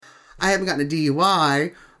I haven't gotten a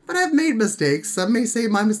DUI, but I've made mistakes. Some may say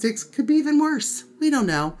my mistakes could be even worse. We don't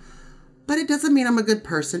know. But it doesn't mean I'm a good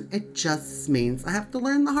person. It just means I have to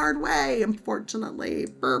learn the hard way, unfortunately.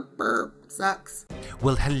 Burp, burp. Sucks.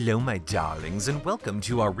 Well, hello, my darlings, and welcome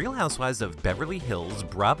to our Real Housewives of Beverly Hills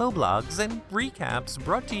Bravo blogs and recaps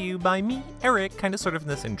brought to you by me, Eric, kind of sort of in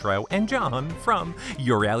this intro, and John from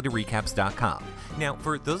YourRealityRecaps.com. Now,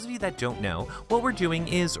 for those of you that don't know, what we're doing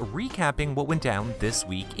is recapping what went down this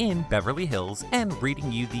week in Beverly Hills and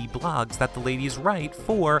reading you the blogs that the ladies write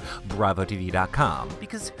for BravoTV.com.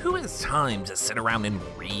 Because who has time to sit around and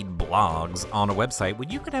read blogs on a website when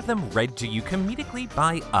you could have them read to you comedically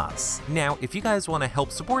by us? Now, if you guys want to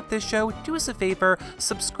help support this show, do us a favor,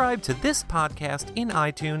 subscribe to this podcast in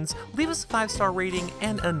iTunes, leave us a 5-star rating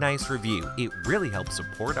and a nice review. It really helps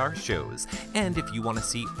support our shows. And if you want to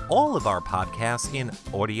see all of our podcasts in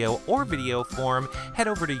audio or video form, head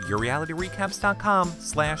over to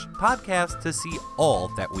YourRealityRecaps.com/podcast to see all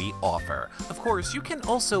that we offer. Of course, you can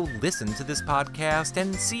also listen to this podcast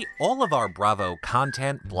and see all of our Bravo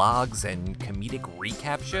content, blogs, and comedic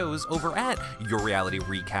recap shows over at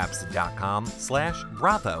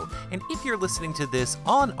YourRealityRecaps.com/Bravo. And if you're listening to this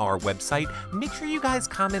on our website, make sure you guys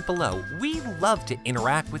comment below. We love to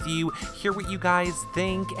interact with you, hear what you guys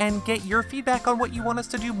think, and get your feedback on what you want us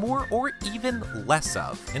to do more or even less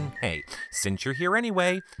of. And hey, since you're here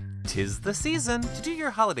anyway, 'tis the season to do your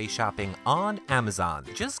holiday shopping on Amazon.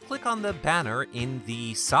 Just click on the banner in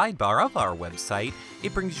the sidebar of our website.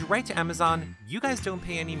 It brings you right to Amazon. You guys don't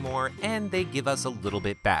pay any more, and they give us a little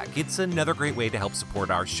bit back. It's another great way to help support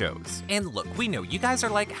our shows. And look, we know you guys are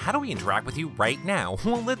like, how do we interact with you right now?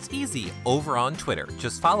 Well, it's easy. Over on Twitter,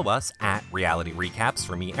 just follow us at Reality Recaps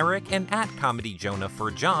for me, Eric, and at Comedy Jonah for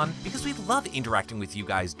John, because we love interacting with you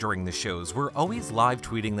guys during the shows. We're always live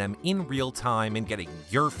tweeting them in real time and getting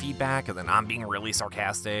your feedback, and then I'm being really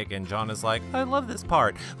sarcastic, and John is like, I love this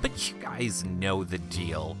part. But you guys know the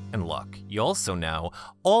deal. And look, you also know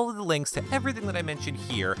all of the links to everything that I mentioned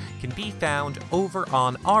here can be found over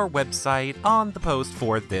on our website on the post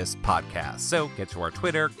for this podcast. So get to our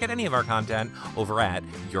Twitter, get any of our content over at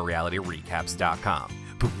YourRealityRecaps.com.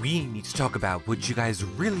 But we need to talk about what you guys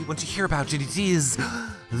really want to hear about, and it is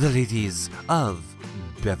the ladies of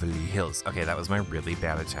Beverly Hills. Okay, that was my really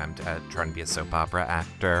bad attempt at trying to be a soap opera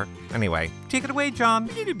actor. Anyway, take it away, John.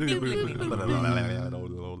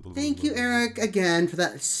 Thank you, Eric, again for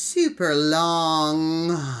that super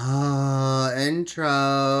long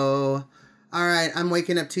intro. All right, I'm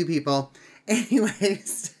waking up 2 people.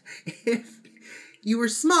 Anyways, if you were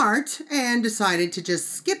smart and decided to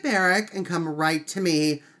just skip Eric and come right to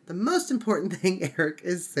me, the most important thing Eric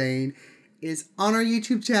is saying is on our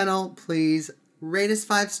YouTube channel, please rate us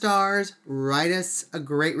 5 stars, write us a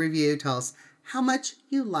great review, tell us how much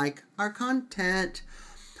you like our content.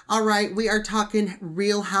 All right, we are talking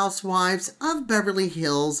Real Housewives of Beverly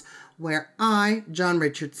Hills, where I, John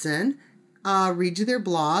Richardson, read you their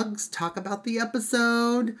blogs, talk about the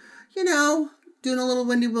episode, you know, doing a little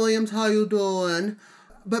Wendy Williams, how you doing?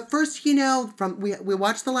 But first, you know, we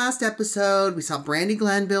watched the last episode. We saw Brandi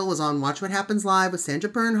Glanville was on Watch What Happens Live with Sandra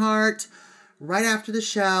Bernhard right after the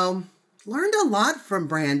show. Learned a lot from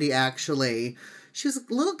Brandi, actually. She was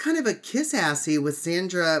a little kind of a kiss-assy with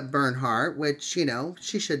Sandra Bernhard, which, you know,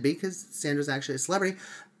 she should be because Sandra's actually a celebrity.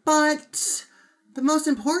 But the most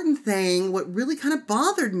important thing, what really kind of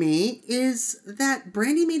bothered me, is that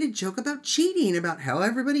Brandi made a joke about cheating, about how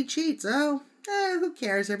everybody cheats. Oh, who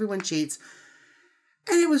cares? Everyone cheats.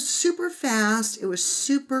 And it was super fast. It was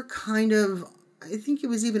super kind of, I think it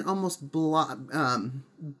was even almost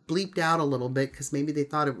bleeped out a little bit because maybe they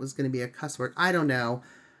thought it was going to be a cuss word. I don't know.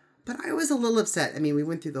 But I was a little upset. I mean, we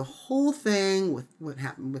went through the whole thing with what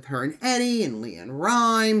happened with her and Eddie and Leanne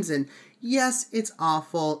Rimes. And yes, it's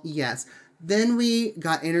awful. Yes. Then we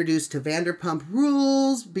got introduced to Vanderpump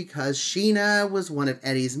Rules because Sheena was one of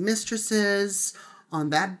Eddie's mistresses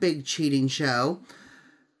on that big cheating show.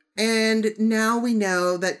 And now we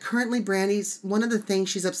know that currently Brandi's, one of the things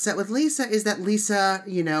she's upset with Lisa is that Lisa,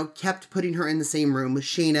 you know, kept putting her in the same room with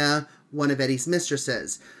Sheena, one of Eddie's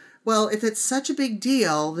mistresses. Well, if it's such a big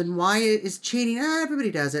deal, then why is cheating?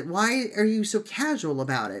 Everybody does it. Why are you so casual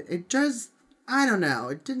about it? It just, I don't know.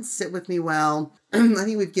 It didn't sit with me well. I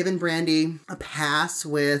think we've given Brandi a pass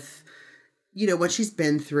with, you know, what she's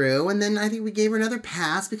been through. And then I think we gave her another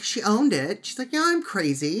pass because she owned it. She's like, yeah, I'm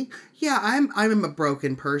crazy. Yeah, I'm a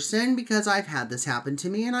broken person because I've had this happen to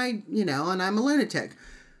me and and I'm a lunatic.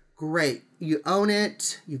 Great. You own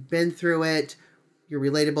it. You've been through it. You're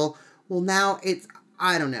relatable. Well, now it's,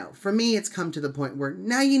 I don't know. For me, it's come to the point where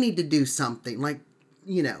now you need to do something. Like,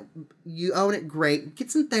 you own it, great.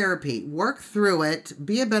 Get some therapy. Work through it.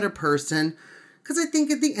 Be a better person. Because I think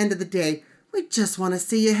at the end of the day, we just want to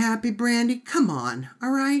see you happy, Brandy. Come on,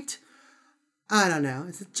 all right? I don't know.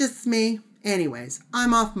 Is it just me? Anyways,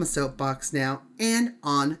 I'm off my soapbox now and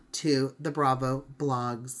on to the Bravo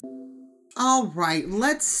blogs. All right,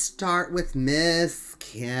 let's start with Miss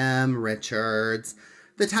Kim Richards.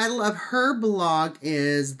 The title of her blog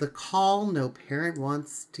is The Call No Parent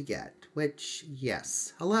Wants to Get, which,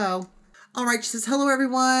 yes, hello. All right, she says, hello,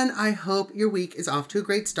 everyone. I hope your week is off to a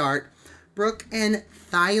great start. Brooke and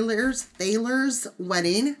Thaler's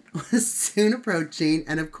wedding was soon approaching,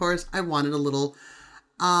 and of course, I wanted a little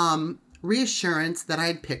reassurance that I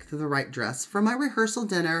had picked the right dress for my rehearsal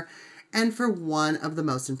dinner and for one of the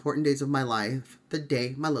most important days of my life, the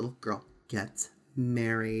day my little girl gets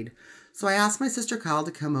married. So I asked my sister Kyle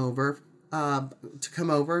to come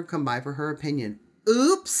by for her opinion.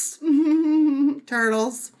 Oops,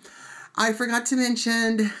 turtles. I forgot to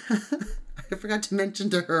mention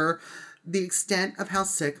to her the extent of how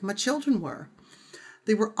sick my children were.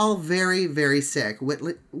 They were all very, very sick.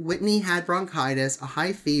 Whitney had bronchitis, a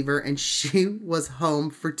high fever, and she was home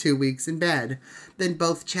for 2 weeks in bed. Then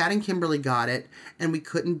both Chad and Kimberly got it, and we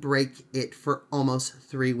couldn't break it for almost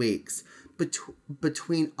 3 weeks.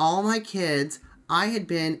 Between all my kids, I had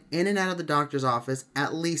been in and out of the doctor's office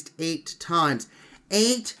at least 8 times.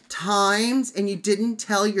 8 times? And you didn't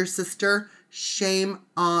tell your sister? Shame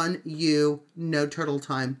on you. No turtle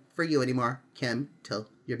time for you anymore, Kim, till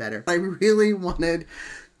you're better. I really wanted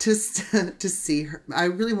to see her. I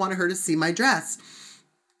really wanted her to see my dress.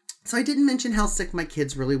 So I didn't mention how sick my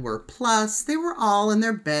kids really were. Plus, they were all in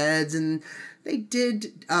their beds, and they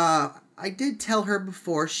did, I did tell her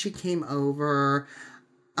before she came over.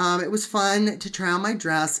 It was fun to try on my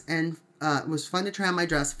dress, and it was fun to try on my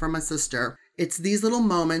dress for my sister. It's these little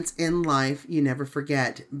moments in life you never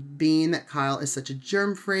forget. Being that Kyle is such a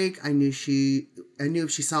germ freak, I knew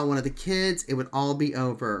if she saw one of the kids, it would all be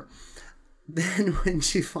over. Then when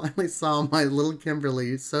she finally saw my little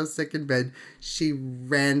Kimberly so sick in bed, she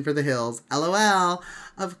ran for the hills. LOL.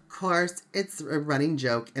 Of course, it's a running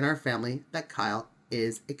joke in our family that Kyle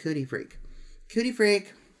is a cootie freak. Cootie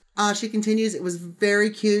freak. She continues, it was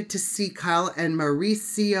very cute to see Kyle and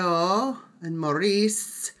Maurice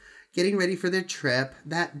getting ready for their trip.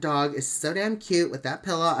 That dog is so damn cute with that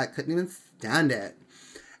pillow. I couldn't even stand it.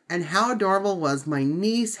 And how adorable was my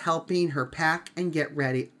niece helping her pack and get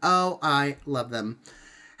ready. Oh, I love them.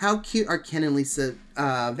 How cute are Ken and Lisa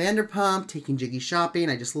Vanderpump taking Jiggy shopping.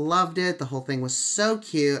 I just loved it. The whole thing was so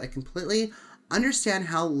cute. I completely understand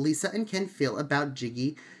how Lisa and Ken feel about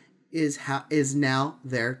Jiggy is now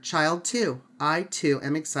their child too. I too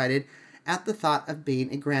am excited at the thought of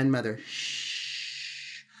being a grandmother.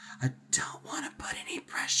 Shh. I don't want to put any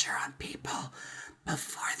pressure on people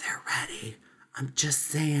before they're ready. I'm just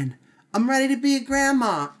saying, I'm ready to be a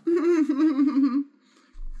grandma.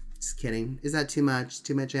 Just kidding. Is that too much?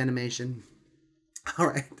 Too much animation? All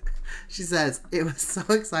right. She says, it was so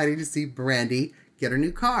exciting to see Brandy get her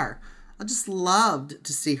new car. I just loved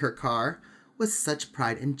to see her car with such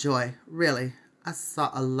pride and joy. Really, I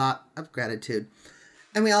saw a lot of gratitude.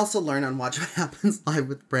 And we also learn on Watch What Happens Live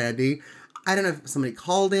with Brandy. I don't know if somebody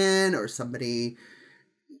called in or somebody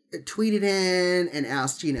tweeted in and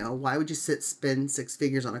asked, why would you spend 6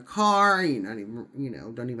 figures on a car? You not even,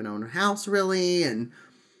 don't even own a house really. And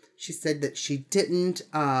she said that she didn't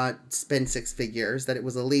spend 6 figures, that it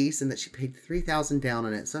was a lease, and that she paid $3,000 down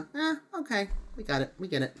on it. So, okay, we got it. We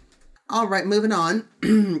get it. All right, moving on.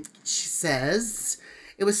 She says,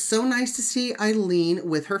 it was so nice to see Eileen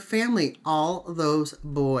with her family, all those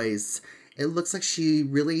boys. It looks like she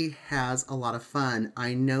really has a lot of fun.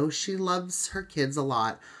 I know she loves her kids a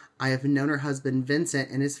lot. I have known her husband, Vincent,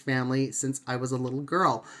 and his family since I was a little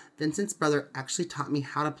girl. Vincent's brother actually taught me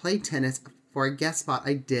how to play tennis for a guest spot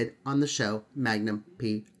I did on the show Magnum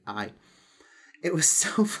P.I. It was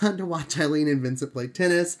so fun to watch Eileen and Vincent play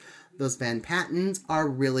tennis. Those Van Pattens are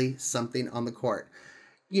really something on the court.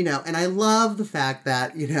 And I love the fact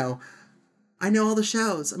that, I know all the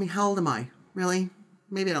shows. I mean, how old am I? Really?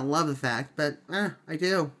 Maybe I don't love the fact, but I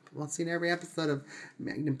do. I've seen every episode of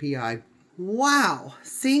Magnum P.I. Wow.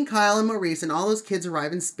 Seeing Kyle and Maurice and all those kids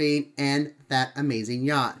arrive in Spain and that amazing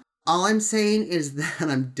yacht. All I'm saying is that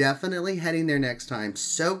I'm definitely heading there next time.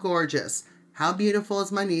 So gorgeous. How beautiful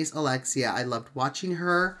is my niece, Alexia. I loved watching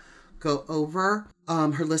her go over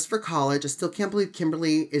her list for college. I still can't believe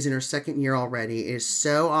Kimberly is in her 2nd year already. It is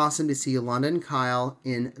so awesome to see Yolanda and Kyle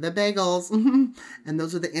in the bagels. And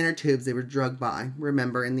those are the inner tubes they were drugged by.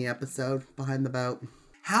 Remember in the episode Behind the Boat?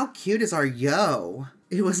 How cute is our Yo?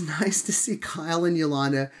 It was nice to see Kyle and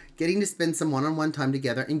Yolanda getting to spend some one-on-one time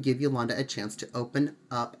together and give Yolanda a chance to open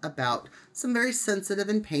up about some very sensitive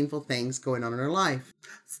and painful things going on in her life.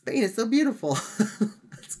 Spain is so beautiful.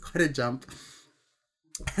 That's quite a jump.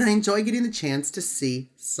 And I enjoy getting the chance to see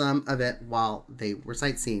some of it while they were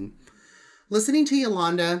sightseeing. Listening to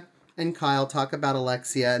Yolanda and Kyle talk about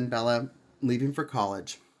Alexia and Bella leaving for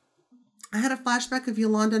college, I had a flashback of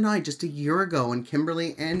Yolanda and I just a year ago when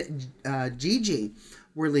Kimberly and Gigi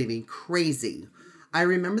were leaving. Crazy. I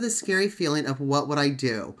remember the scary feeling of what would I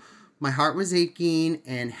do. My heart was aching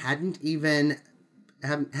and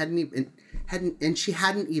she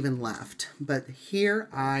hadn't even left. But here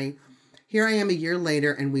I am a year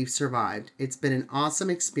later and we've survived. It's been an awesome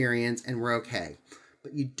experience and we're okay.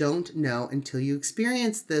 But you don't know until you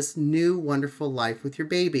experience this new wonderful life with your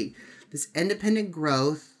baby. This independent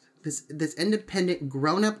growth, this independent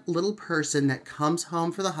grown-up little person that comes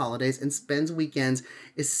home for the holidays and spends weekends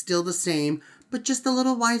is still the same, but just a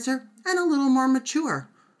little wiser and a little more mature.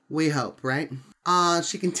 We hope, right?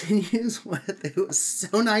 She continues with, it was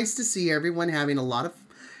so nice to see everyone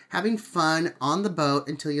having fun on the boat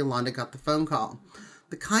until Yolanda got the phone call.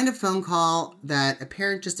 The kind of phone call that a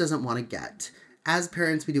parent just doesn't want to get. As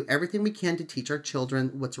parents, we do everything we can to teach our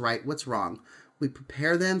children what's right, what's wrong. We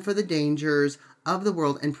prepare them for the dangers of the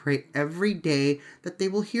world and pray every day that they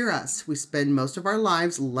will hear us. We spend most of our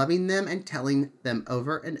lives loving them and telling them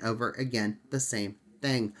over and over again the same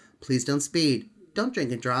thing. Please don't speed. Don't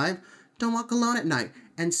drink and drive. Don't walk alone at night.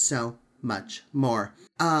 And so much more.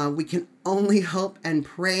 We can only hope and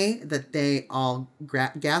pray that they all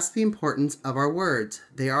grasp the importance of our words.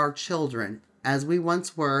 They are children, as we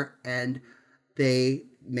once were, and they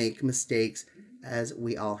make mistakes as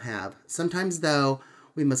we all have. Sometimes, though,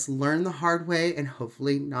 we must learn the hard way and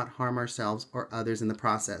hopefully not harm ourselves or others in the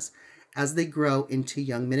process. As they grow into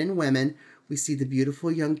young men and women, we see the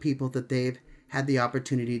beautiful young people that they've had the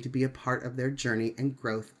opportunity to be a part of their journey and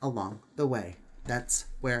growth along the way. That's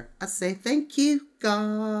where I say thank you,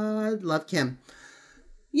 God. Love, Kim.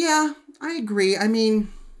 Yeah, I agree. I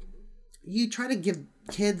mean, you try to give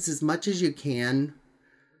kids as much as you can.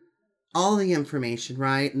 All the information,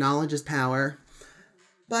 right? Knowledge is power.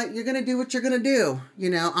 But you're going to do what you're going to do. You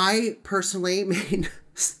know, I personally made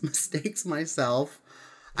mistakes myself.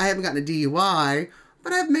 I haven't gotten a DUI,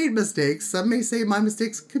 but I've made mistakes. Some may say my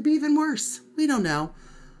mistakes could be even worse. We don't know.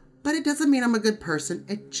 But it doesn't mean I'm a good person.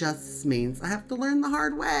 It just means I have to learn the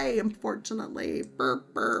hard way, unfortunately.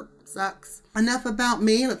 Burp, burp. Sucks. Enough about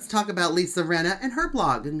me. Let's talk about Lisa Rinna and her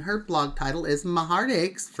blog. And her blog title is My Heart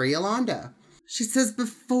Aches for Yolanda. She says,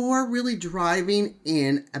 before really driving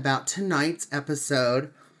in about tonight's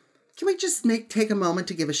episode, can we just take a moment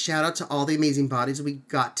to give a shout out to all the amazing bodies we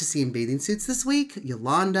got to see in bathing suits this week?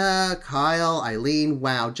 Yolanda, Kyle, Eileen,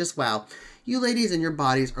 wow, just wow. You ladies and your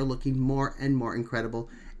bodies are looking more and more incredible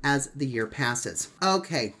as the year passes.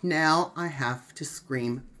 Okay, now I have to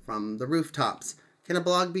scream from the rooftops. Can a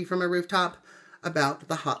blog be from a rooftop? About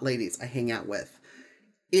the hot ladies I hang out with.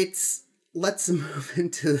 Let's move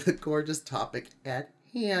into the gorgeous topic at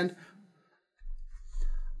hand.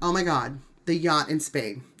 Oh my God, the yacht in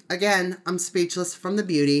Spain. Again, I'm speechless from the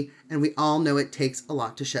beauty, and we all know it takes a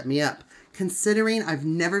lot to shut me up. Considering I've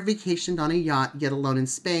never vacationed on a yacht, yet alone in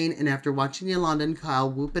Spain, and after watching Yolanda and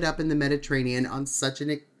Kyle whoop it up in the Mediterranean on such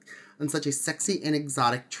a sexy and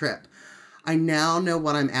exotic trip, I now know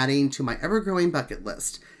what I'm adding to my ever-growing bucket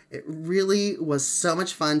list. It really was so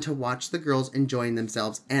much fun to watch the girls enjoying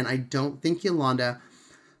themselves, and I don't think Yolanda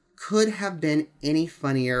could have been any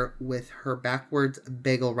funnier with her backwards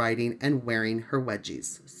bagel riding and wearing her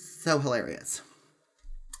wedgies. So hilarious.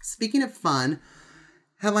 Speaking of fun,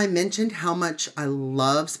 have I mentioned how much I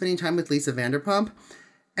love spending time with Lisa Vanderpump?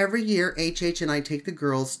 Every year, HH and I take the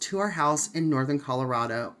girls to our house in Northern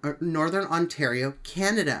Ontario,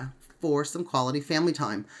 Canada, for some quality family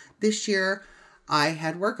time. This year, I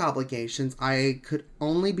had work obligations. I could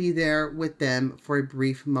only be there with them for a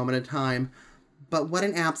brief moment of time, but what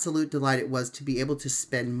an absolute delight it was to be able to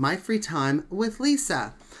spend my free time with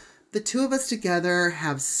Lisa. The two of us together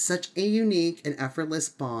have such a unique and effortless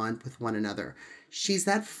bond with one another. She's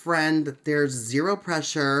that friend that there's zero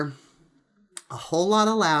pressure, a whole lot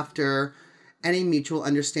of laughter, and a mutual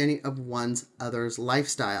understanding of one's other's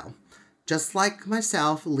lifestyle. Just like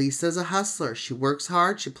myself, Lisa's a hustler. She works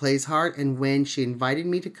hard, she plays hard, and when she invited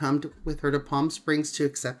me to come with her to Palm Springs to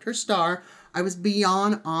accept her star, I was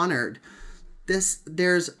beyond honored.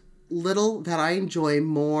 There's little that I enjoy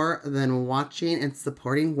more than watching and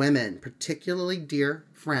supporting women, particularly dear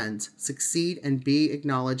friends, succeed and be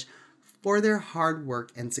acknowledged for their hard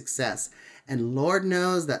work and success. And Lord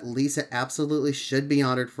knows that Lisa absolutely should be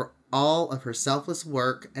honored for all of her selfless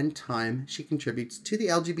work and time she contributes to the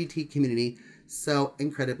LGBT community. So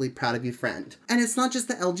incredibly proud of you, friend. And it's not just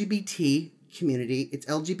the LGBT community, it's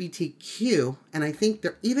LGBTQ, and I think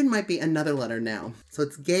there even might be another letter now. So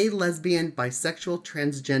it's gay, lesbian, bisexual,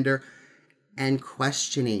 transgender, and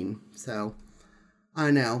questioning. So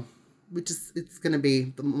I know, it's going to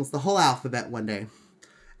be almost the whole alphabet one day.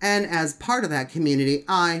 And as part of that community,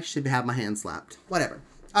 I should have my hand slapped. Whatever.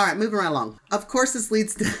 All right, moving right along. Of course, this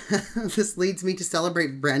leads me to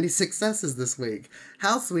celebrate Brandy's successes this week.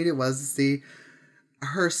 How sweet it was to see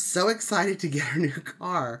her so excited to get her new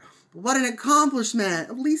car. What an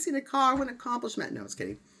accomplishment. Leasing a car, what an accomplishment. No, I was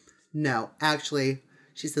kidding. No, actually,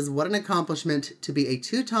 she says, what an accomplishment to be a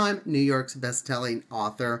 2-time New York's best-selling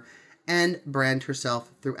author and brand herself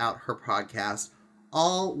throughout her podcast,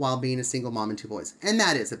 all while being a single mom and 2 boys. And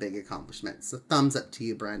that is a big accomplishment. So thumbs up to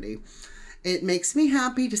you, Brandy. It makes me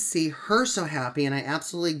happy to see her so happy, and I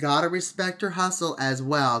absolutely gotta respect her hustle as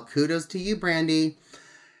well. Kudos to you, Brandy.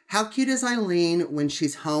 How cute is Eileen when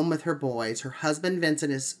she's home with her boys? Her husband,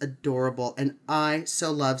 Vincent, is adorable, and I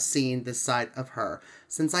so love seeing this side of her,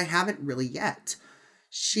 since I haven't really yet.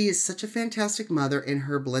 She is such a fantastic mother in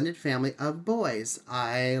her blended family of boys.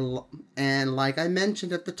 And like I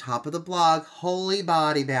mentioned at the top of the blog, holy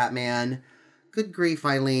body, Batman. Good grief,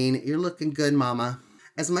 Eileen. You're looking good, mama.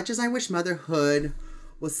 As much as I wish motherhood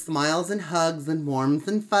was smiles and hugs and warmth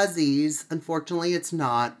and fuzzies, unfortunately it's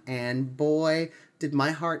not. And boy, did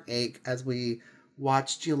my heart ache as we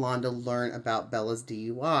watched Yolanda learn about Bella's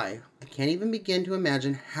DUI. I can't even begin to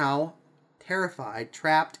imagine how terrified,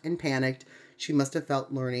 trapped, and panicked she must have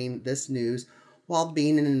felt learning this news while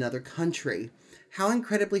being in another country. How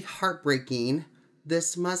incredibly heartbreaking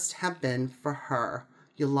this must have been for her.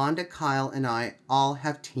 Yolanda, Kyle, and I all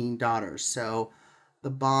have teen daughters, so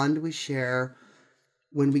the bond we share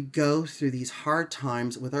when we go through these hard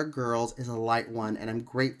times with our girls is a light one, and I'm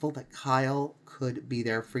grateful that Kyle could be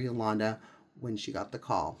there for Yolanda when she got the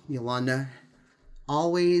call. Yolanda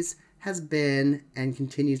always has been and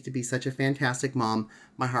continues to be such a fantastic mom.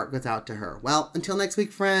 My heart goes out to her. Well, until next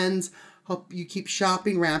week, friends, hope you keep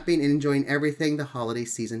shopping, rapping, and enjoying everything the holiday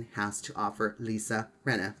season has to offer. Lisa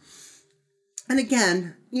Rinna. And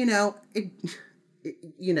again,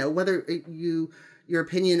 whether your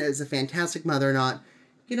opinion is a fantastic mother or not,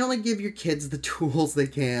 you can only give your kids the tools they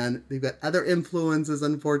can. They've got other influences,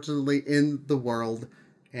 unfortunately, in the world,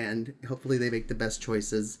 and hopefully they make the best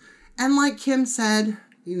choices. And like Kim said,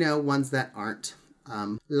 ones that aren't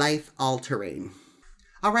life-altering.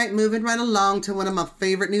 All right, moving right along to one of my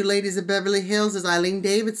favorite new ladies of Beverly Hills is Eileen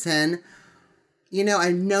Davidson.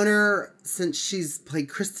 I've known her since she's played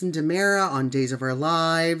Kristen DeMera on Days of Our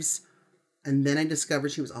Lives. And then I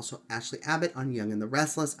discovered she was also Ashley Abbott on Young and the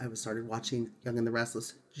Restless. I started watching Young and the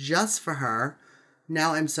Restless just for her.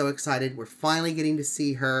 Now I'm so excited. We're finally getting to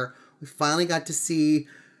see her. We finally got to see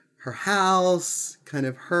her house, kind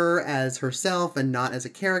of her as herself and not as a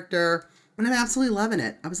character. And I'm absolutely loving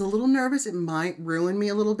it. I was a little nervous it might ruin me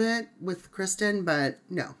a little bit with Kristen, but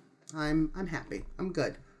no, I'm happy. I'm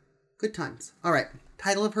good. Good times. All right.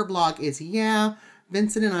 Title of her blog is Yeah,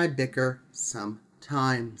 Vincent and I Bicker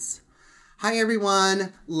Sometimes. Hi,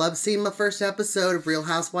 everyone. Love seeing my first episode of Real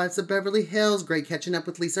Housewives of Beverly Hills. Great catching up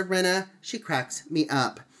with Lisa Rinna. She cracks me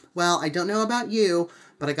up. Well, I don't know about you,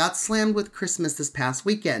 but I got slammed with Christmas this past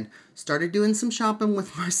weekend. Started doing some shopping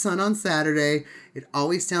with my son on Saturday. It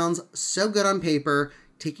always sounds so good on paper,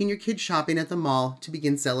 taking your kids shopping at the mall to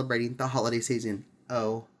begin celebrating the holiday season.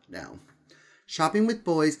 Oh, no. Shopping with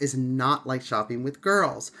boys is not like shopping with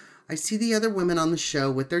girls. I see the other women on the show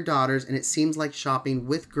with their daughters, and it seems like shopping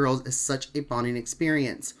with girls is such a bonding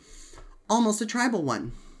experience. Almost a tribal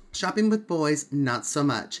one. Shopping with boys, not so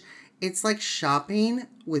much. It's like shopping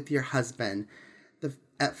with your husband.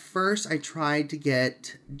 At first, I tried to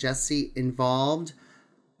get Jesse involved,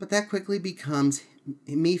 but that quickly becomes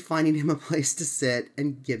me finding him a place to sit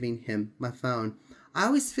and giving him my phone. I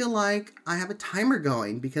always feel like I have a timer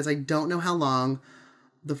going because I don't know how long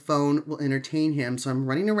the phone will entertain him. So I'm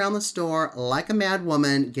running around the store like a mad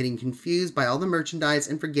woman, getting confused by all the merchandise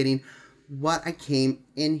and forgetting what I came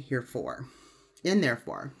in there for.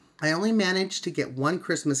 I only managed to get one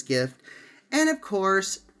Christmas gift and, of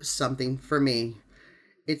course, something for me.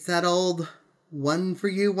 It's that old one for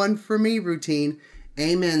you, one for me routine.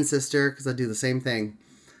 Amen, sister, because I do the same thing.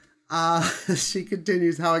 She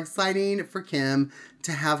continues, how exciting for Kim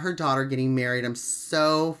to have her daughter getting married. I'm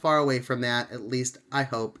so far away from that. At least I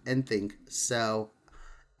hope and think so.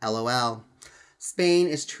 LOL. Spain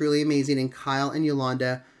is truly amazing, and Kyle and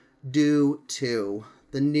Yolanda do too.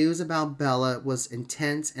 The news about Bella was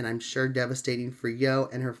intense and I'm sure devastating for Yo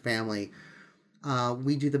and her family.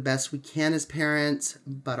 We do the best we can as parents,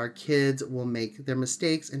 but our kids will make their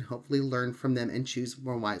mistakes and hopefully learn from them and choose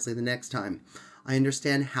more wisely the next time. I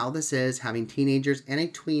understand how this is, having teenagers and a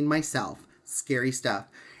tween myself. Scary stuff.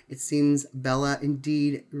 It seems Bella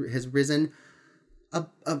indeed has risen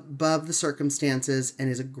above the circumstances and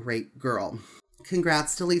is a great girl.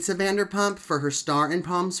 Congrats to Lisa Vanderpump for her star in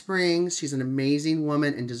Palm Springs. She's an amazing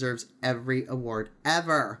woman and deserves every award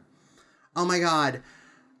ever. Oh my God.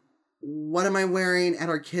 What am I wearing at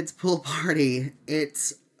our kids' pool party?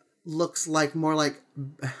 It looks like more like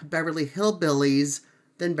Beverly Hillbillies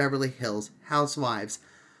than Beverly Hills Housewives.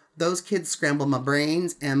 Those kids scramble my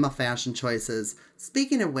brains and my fashion choices.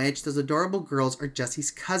 Speaking of which, those adorable girls are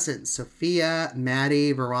Jesse's cousins, Sophia,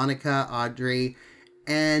 Maddie, Veronica, Audrey,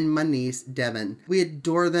 and my niece, Devin. We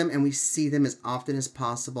adore them and we see them as often as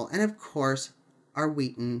possible. And of course, our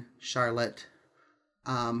Wheaton, Charlotte,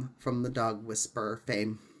 from the Dog Whisperer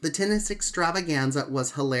fame. The tennis extravaganza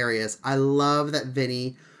was hilarious. I love that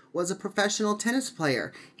Vinny was a professional tennis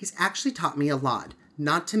player. He's actually taught me a lot.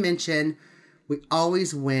 Not to mention, we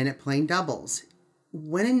always win at playing doubles.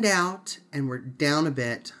 When in doubt and we're down a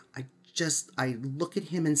bit, I look at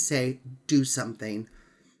him and say, do something.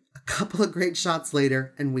 A couple of great shots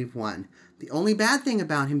later, and we've won. The only bad thing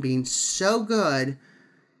about him being so good,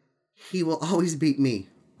 he will always beat me.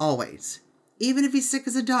 Always. Even if he's sick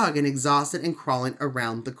as a dog and exhausted and crawling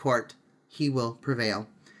around the court, he will prevail.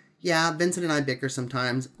 Yeah, Vincent and I bicker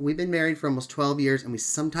sometimes. We've been married for almost 12 years, and we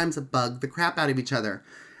sometimes bug the crap out of each other.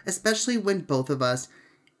 Especially when both of us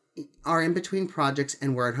are in between projects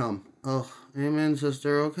and we're at home. Oh, amen,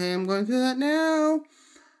 sister. Okay, I'm going through that now.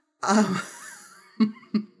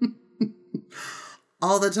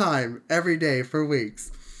 All the time, every day for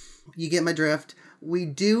weeks. You get my drift. We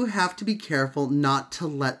do have to be careful not to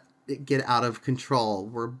let it get out of control.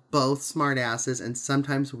 We're both smart asses and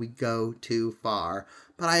sometimes we go too far.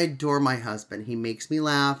 But I adore my husband. He makes me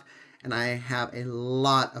laugh and I have a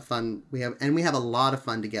lot of fun. We have a lot of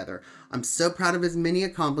fun together. I'm so proud of his many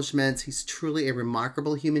accomplishments. He's truly a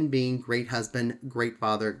remarkable human being, great husband, great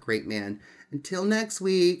father, great man. Until next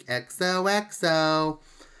week, XOXO.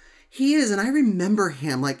 He is, and I remember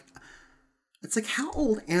him, it's like, how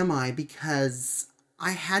old am I? Because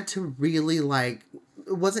I had to really, it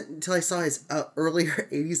wasn't until I saw his earlier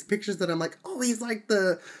 80s pictures that I'm like, oh, he's like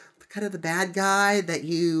the kind of the bad guy that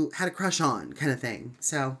you had a crush on kind of thing.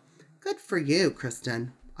 So, good for you,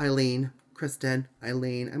 Kristen, Eileen. I'm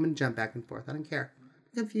going to jump back and forth. I don't care.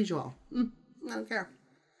 Confuse you all. I don't care.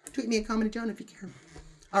 Tweet me at Comedy Joan if you care.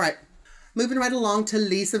 All right. Moving right along to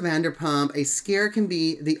Lisa Vanderpump. A scare can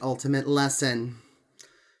be the ultimate lesson.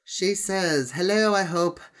 She says, hello, I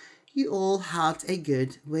hope you all had a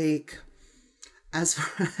good week. As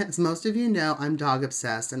most of you know, I'm dog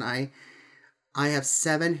obsessed, and I have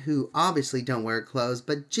 7 who obviously don't wear clothes,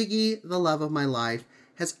 but Jiggy, the love of my life,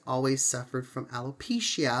 has always suffered from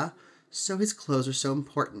alopecia, so his clothes are so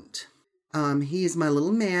important. He is my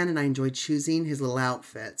little man, and I enjoy choosing his little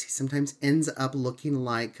outfits. He sometimes ends up looking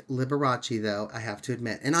like Liberace, though, I have to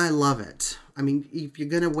admit, and I love it. I mean, if you're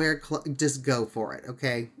going to wear clothes, just go for it,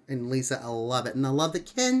 okay? And Lisa, I love it. And I love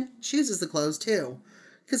that Ken chooses the clothes, too,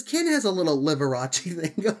 because Ken has a little Liberace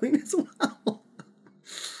thing going as well.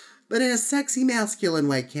 But in a sexy, masculine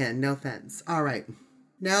way, Ken. No offense. All right.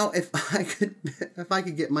 Now, if I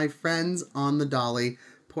could get my friends on the dolly,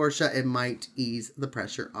 Portia, it might ease the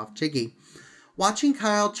pressure off Jiggy. Watching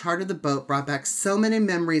Kyle charter the boat brought back so many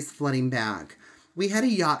memories flooding back. We had a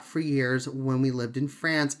yacht for years when we lived in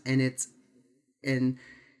France, and it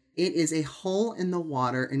is a hole in the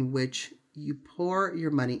water in which you pour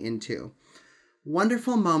your money into.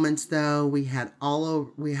 Wonderful moments, though, we had all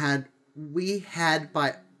over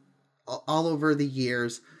the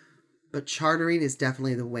years. But chartering is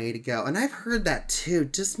definitely the way to go. And I've heard that too,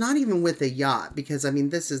 just not even with a yacht, because I mean,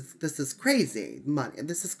 this is crazy money.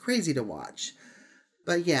 This is crazy to watch.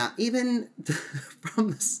 But yeah, even from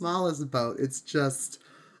the smallest boat,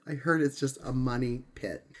 I heard it's just a money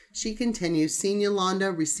pit. She continues, seeing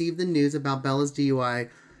Yolanda receive the news about Bella's DUI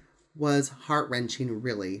was heart-wrenching,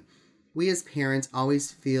 really. We as parents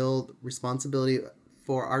always feel responsibility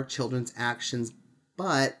for our children's actions,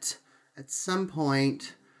 but at some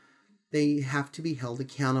point, they have to be held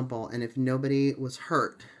accountable, and if nobody was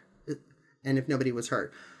hurt,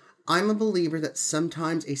 I'm a believer that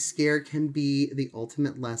sometimes a scare can be the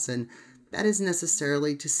ultimate lesson. That is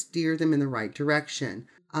necessarily to steer them in the right direction.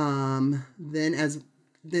 Then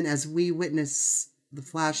as we witness the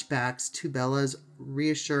flashbacks to Bella's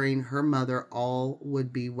reassuring her mother all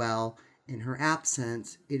would be well in her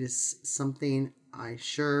absence, it is something I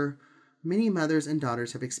sure many mothers and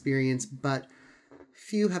daughters have experienced, but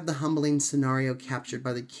Few have the humbling scenario captured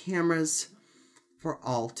by the cameras for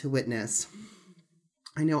all to witness.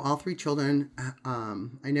 I know all three children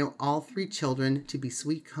to be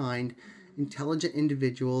sweet, kind, intelligent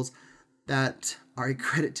individuals that are a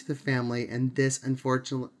credit to the family, and this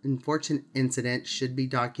unfortunate incident should be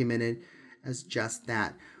documented as just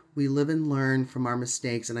that. We live and learn from our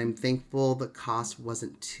mistakes, and I'm thankful the cost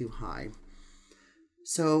wasn't too high.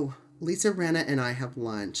 So Lisa Rinna and I have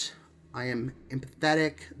lunch. I am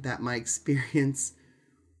empathetic that my experience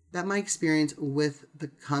with the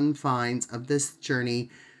confines of this journey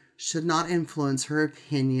should not influence her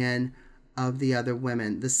opinion of the other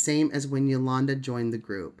women, the same as when Yolanda joined the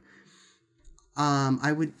group.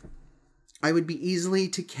 I would be easily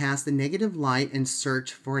to cast a negative light and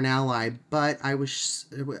search for an ally, but I was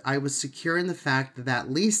secure in the fact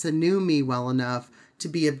that Lisa knew me well enough to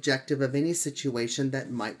be objective of any situation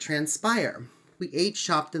that might transpire. We ate,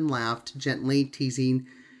 shopped, and laughed, gently teasing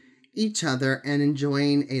each other and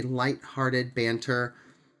enjoying a light-hearted banter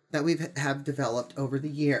that we have developed over the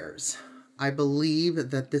years. I believe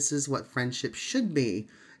that this is what friendship should be,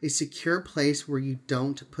 a secure place where you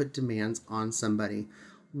don't put demands on somebody.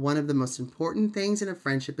 One of the most important things in a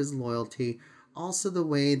friendship is loyalty, also the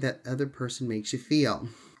way that other person makes you feel.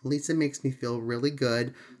 Lisa makes me feel really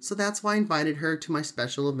good, so that's why I invited her to my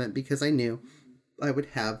special event, because I knew I would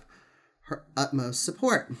have her utmost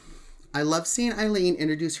support. I love seeing Eileen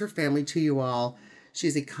introduce her family to you all.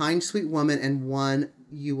 She's a kind, sweet woman and one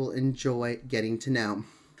you will enjoy getting to know.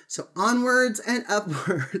 So onwards and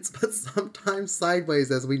upwards, but sometimes sideways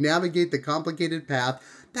as we navigate the complicated path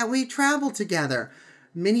that we travel together.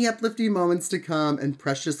 Many uplifting moments to come and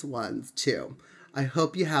precious ones too. I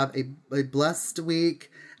hope you have a blessed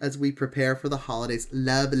week as we prepare for the holidays.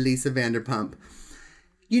 Love, Lisa Vanderpump.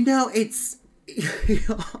 You know,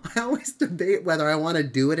 I always debate whether I want to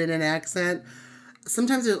do it in an accent.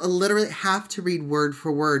 Sometimes I literally have to read word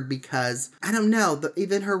for word because, I don't know,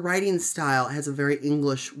 even her writing style has a very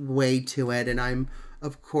English way to it. And I'm,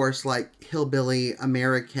 of course, like hillbilly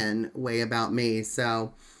American way about me.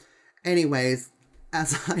 So anyways,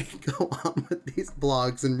 as I go on with these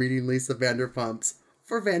blogs and reading Lisa Vanderpump's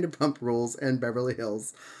for Vanderpump Rules and Beverly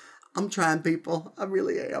Hills, I'm trying, people. I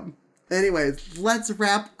really am. Anyways, let's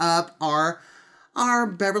wrap up our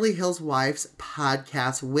Beverly Hills Wives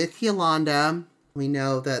podcast with Yolanda. We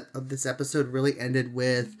know that this episode really ended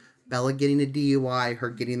with Bella getting a DUI, her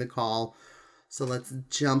getting the call. So let's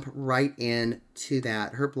jump right in to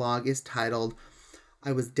that. Her blog is titled,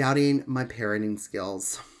 I Was Doubting My Parenting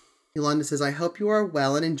Skills. Yolanda says, I hope you are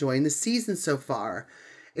well and enjoying the season so far.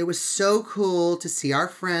 It was so cool to see our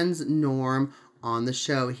friend Norm on the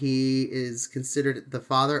show. He is considered the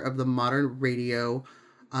father of the modern radio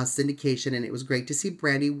syndication, and it was great to see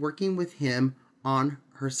Brandy working with him on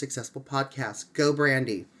her successful podcast. Go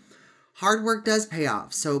Brandy. Hard work does pay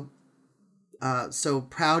off. So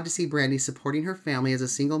proud to see Brandy supporting her family as a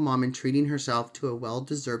single mom and treating herself to a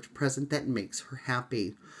well-deserved present that makes her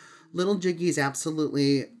happy. Little Jiggy is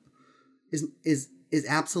absolutely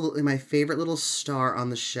my favorite little star on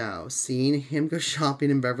the show. Seeing him go shopping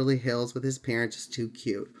in Beverly Hills with his parents is too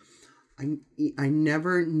cute. I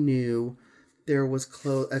never knew there was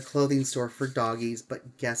a clothing store for doggies, but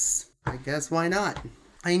I guess why not?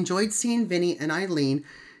 I enjoyed seeing Vinny and Eileen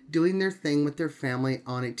doing their thing with their family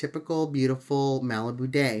on a typical beautiful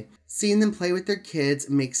Malibu day. Seeing them play with their kids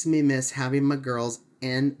makes me miss having my girls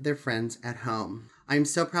and their friends at home. I'm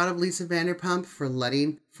so proud of Lisa Vanderpump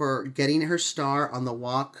for getting her star on the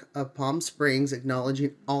Walk of Palm Springs,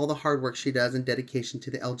 acknowledging all the hard work she does and dedication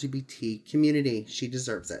to the LGBT community. She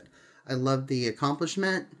deserves it. I love the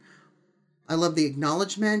accomplishment. I love the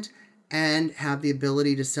acknowledgement and have the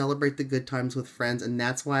ability to celebrate the good times with friends. And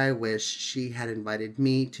that's why I wish she had invited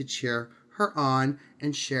me to cheer her on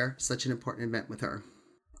and share such an important event with her.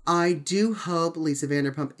 I do hope Lisa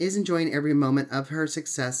Vanderpump is enjoying every moment of her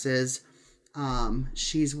successes.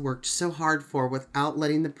 She's worked so hard for without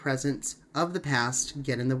letting the presence of the past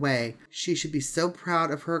get in the way. She should be so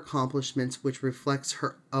proud of her accomplishments, which reflects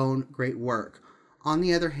her own great work. On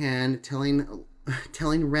the other hand, telling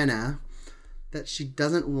Rinna that she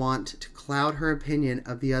doesn't want to cloud her opinion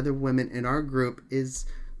of the other women in our group is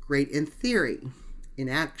great in theory. In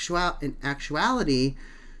actuality,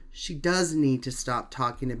 she does need to stop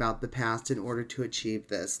talking about the past in order to achieve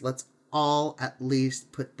this. Let's all at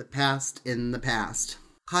least put the past in the past.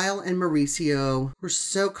 Kyle and Mauricio were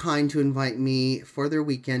so kind to invite me for their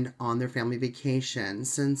weekend on their family vacation.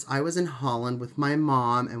 Since I was in Holland with my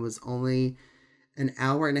mom and was only an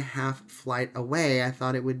hour and a half flight away, I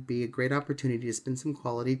thought it would be a great opportunity to spend some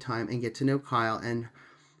quality time and get to know Kyle and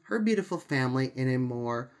her beautiful family in a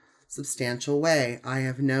more substantial way. I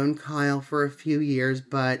have known Kyle for a few years,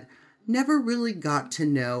 but never really got to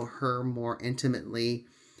know her more intimately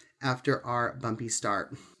after our bumpy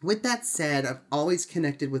start. With that said, I've always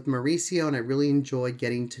connected with Mauricio, and I really enjoyed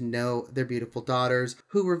getting to know their beautiful daughters,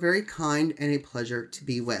 who were very kind and a pleasure to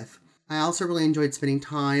be with. I also really enjoyed spending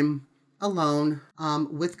time alone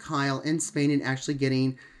with Kyle in Spain and actually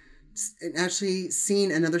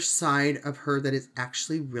seeing another side of her that is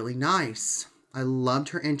actually really nice. I loved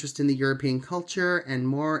her interest in the European culture, and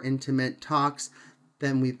more intimate talks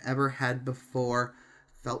than we've ever had before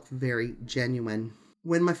felt very genuine.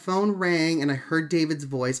 When my phone rang and I heard David's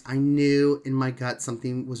voice, I knew in my gut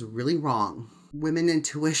something was really wrong. Women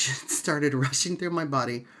intuition started rushing through my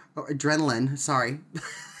body. Adrenaline, sorry.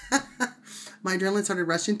 My adrenaline started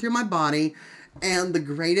rushing through my body, and the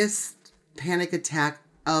greatest panic attack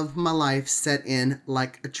of my life set in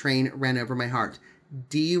like a train ran over my heart.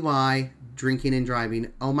 DUI, drinking and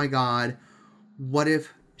driving. Oh my God. What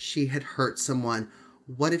if she had hurt someone?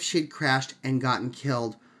 What if she had crashed and gotten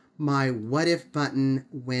killed? My what if button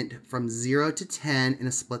went from 0 to 10 in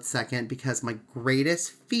a split second, because my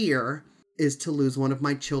greatest fear is to lose one of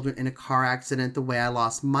my children in a car accident the way I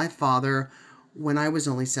lost my father when I was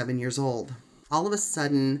only 7 years old. All of a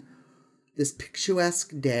sudden, this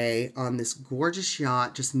picturesque day on this gorgeous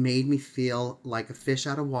yacht just made me feel like a fish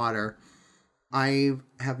out of water. I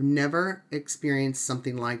have never experienced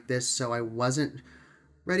something like this, so I wasn't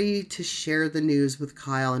ready to share the news with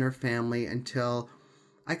Kyle and her family until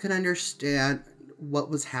I could understand what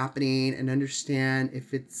was happening and understand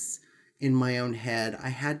if it's in my own head. I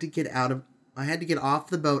had to get off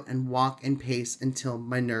the boat and walk and pace until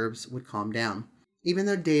my nerves would calm down. Even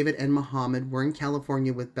though David and Muhammad were in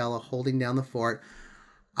California with Bella holding down the fort,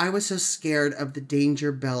 I was so scared of the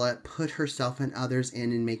danger Bella put herself and others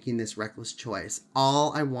in making this reckless choice.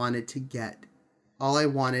 All I wanted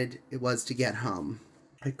it was to get home.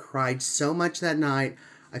 I cried so much that night.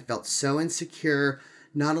 I felt so insecure,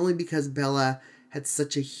 not only because Bella had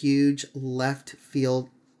such a huge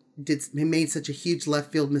made such a huge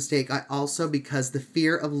left field mistake, I also because the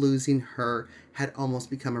fear of losing her had almost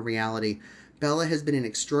become a reality. Bella has been an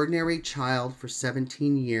extraordinary child for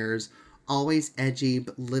 17 years, always edgy,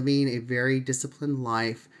 but living a very disciplined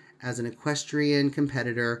life as an equestrian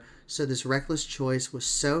competitor, so this reckless choice was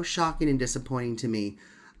so shocking and disappointing to me.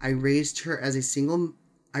 I raised her as a single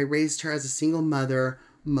mother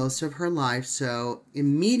most of her life, so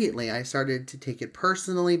immediately I started to take it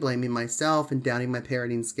personally, blaming myself and doubting my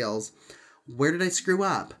parenting skills. Where did I screw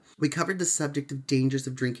up? We covered the subject of dangers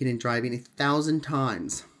of drinking and driving 1,000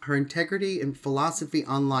 times. Her integrity and philosophy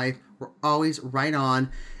on life were always right on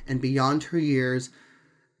and beyond her years.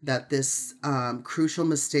 That this crucial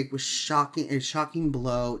mistake was a shocking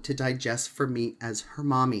blow to digest for me as her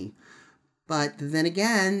mommy. But then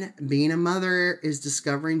again, being a mother is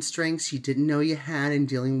discovering strengths you didn't know you had and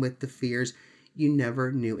dealing with the fears you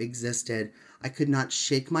never knew existed. I could not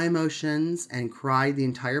shake my emotions and cried the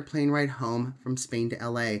entire plane ride home from Spain to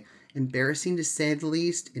LA. Embarrassing to say the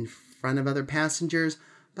least in front of other passengers,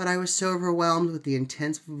 but I was so overwhelmed with the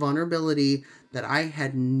intense vulnerability that I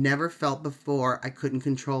had never felt before I couldn't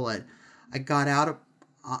control it. I got out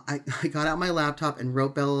my laptop and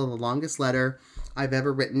wrote Bella the longest letter I've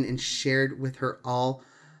ever written and shared with her all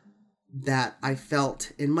that I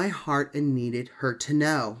felt in my heart and needed her to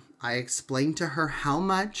know. I explained to her how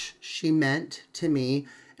much she meant to me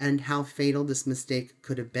and how fatal this mistake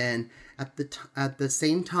could have been. At the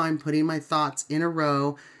same time, putting my thoughts in a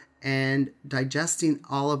row and digesting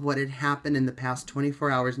all of what had happened in the past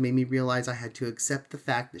 24 hours made me realize I had to accept the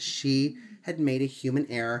fact that she had made a human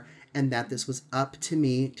error and that this was up to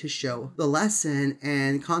me to show the lesson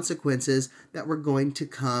and consequences that were going to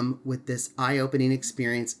come with this eye-opening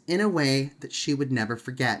experience in a way that she would never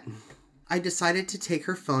forget. I decided to take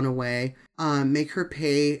her phone away, make her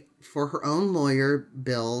pay for her own lawyer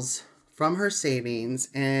bills from her savings,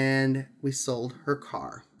 and we sold her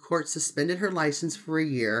car. Court suspended her license for a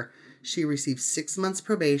year. She received 6 months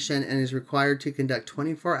probation and is required to conduct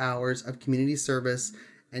 24 hours of community service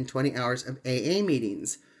and 20 hours of AA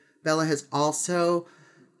meetings. Bella has also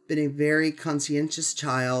been a very conscientious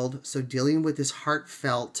child, so dealing with this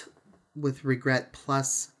heartfelt with regret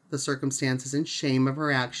plus the circumstances and shame of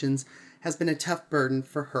her actions has been a tough burden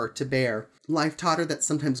for her to bear. Life taught her that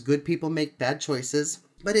sometimes good people make bad choices,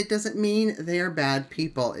 but it doesn't mean they are bad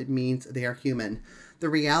people. It means they are human. The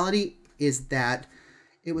reality is that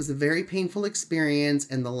it was a very painful experience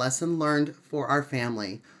and the lesson learned for our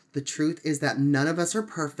family. The truth is that none of us are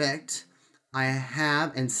perfect. I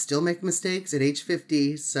have and still make mistakes at age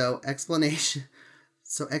 50, so explanations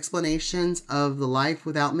of the life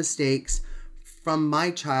without mistakes from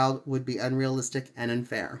my child would be unrealistic and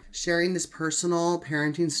unfair. Sharing this personal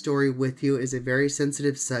parenting story with you is a very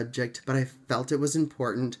sensitive subject, but I felt it was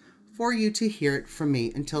important for you to hear it from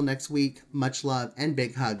me. Until next week, much love and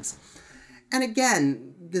big hugs. And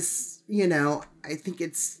again, this, I think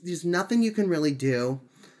there's nothing you can really do.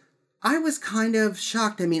 I was kind of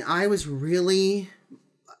shocked. I mean,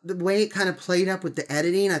 the way it kind of played up with the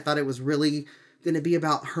editing, I thought it was really going to be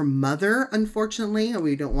about her mother, unfortunately, and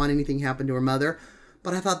we don't want anything to happen to her mother.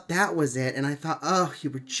 But I thought that was it. And I thought, oh, you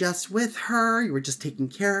were just with her. You were just taking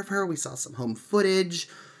care of her. We saw some home footage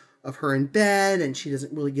of her in bed, and she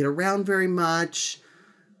doesn't really get around very much.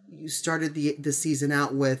 You started the season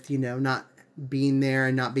out with, not being there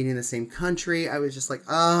and not being in the same country. I was just like,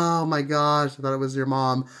 oh my gosh, I thought it was your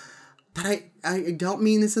mom. But I don't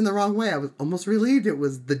mean this in the wrong way. I was almost relieved it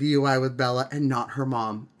was the DUI with Bella and not her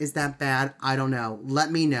mom. Is that bad? I don't know.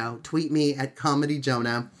 Let me know. Tweet me at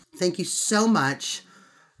ComedyJonah. Thank you so much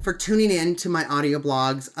for tuning in to my audio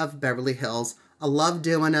blogs of Beverly Hills. I love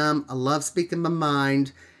doing them. I love speaking my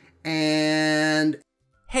mind. And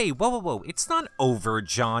Hey, whoa, it's not over,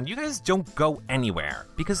 John. You guys don't go anywhere.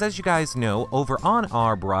 Because as you guys know, over on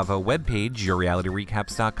our Bravo webpage,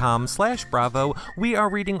 yourrealityrecaps.com/Bravo, we are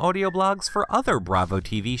reading audio blogs for other Bravo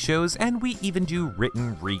TV shows, and we even do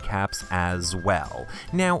written recaps as well.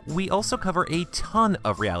 Now, we also cover a ton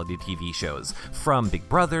of reality TV shows, from Big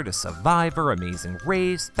Brother to Survivor, Amazing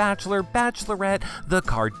Race, Bachelor, Bachelorette, The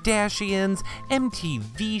Kardashians,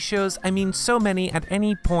 MTV shows. I mean, so many. At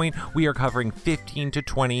any point, we are covering 15 to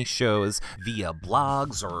 20 shows via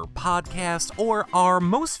blogs or podcasts, or our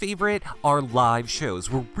most favorite, our live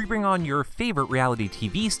shows, where we bring on your favorite reality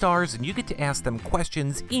TV stars and you get to ask them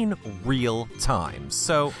questions in real time.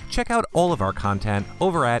 So check out all of our content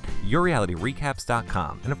over at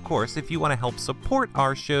yourrealityrecaps.com. And of course, if you want to help support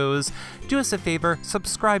our shows, do us a favor,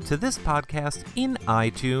 subscribe to this podcast in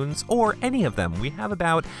iTunes or any of them. We have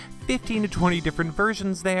about 15 to 20 different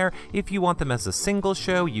versions there. If you want them as a single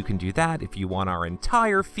show, you can do that. If you want our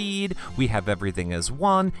entire feed, we have everything as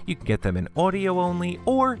one. You can get them in audio only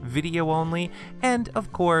or video only. And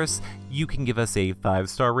of course, you can give us a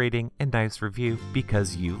 5-star rating and nice review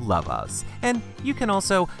because you love us. And you can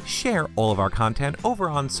also share all of our content over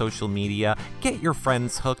on social media. Get your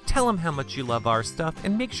friends hooked, tell them how much you love our stuff,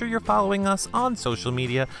 and make sure you're following us on social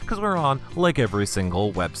media because we're on like every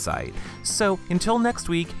single website. So until next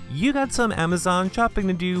week, you got some Amazon shopping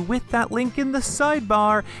to do with that link in the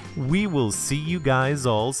sidebar. We will see you guys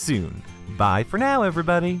all soon. Bye for now,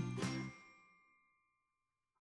 everybody.